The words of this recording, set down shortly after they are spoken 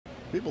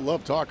People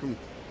love talking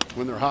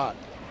when they're hot.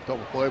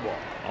 Double play ball.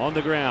 On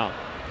the ground.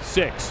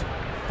 6,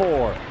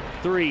 4,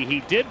 3. He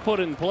did put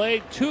in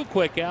play 2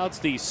 quick outs.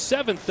 The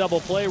 7th double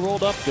play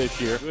rolled up this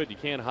year. Good. You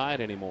can't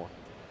hide anymore.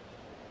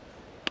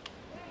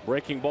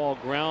 Breaking ball,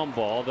 ground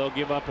ball. They'll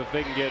give up if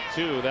they can get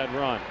 2 that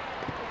run.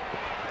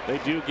 They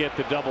do get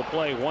the double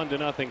play.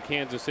 1-0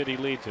 Kansas City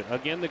leads it.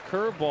 Again, the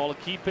curveball, a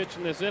key pitch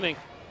in this inning.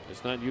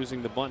 It's not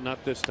using the bunt,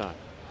 not this time.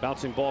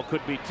 Bouncing ball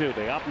could be 2.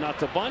 They opt not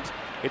to bunt.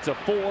 It's a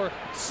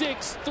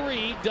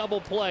 4-6-3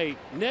 double play.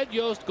 Ned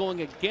Yost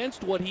going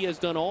against what he has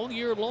done all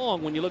year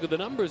long when you look at the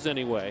numbers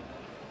anyway.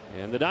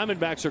 And the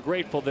Diamondbacks are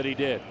grateful that he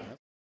did.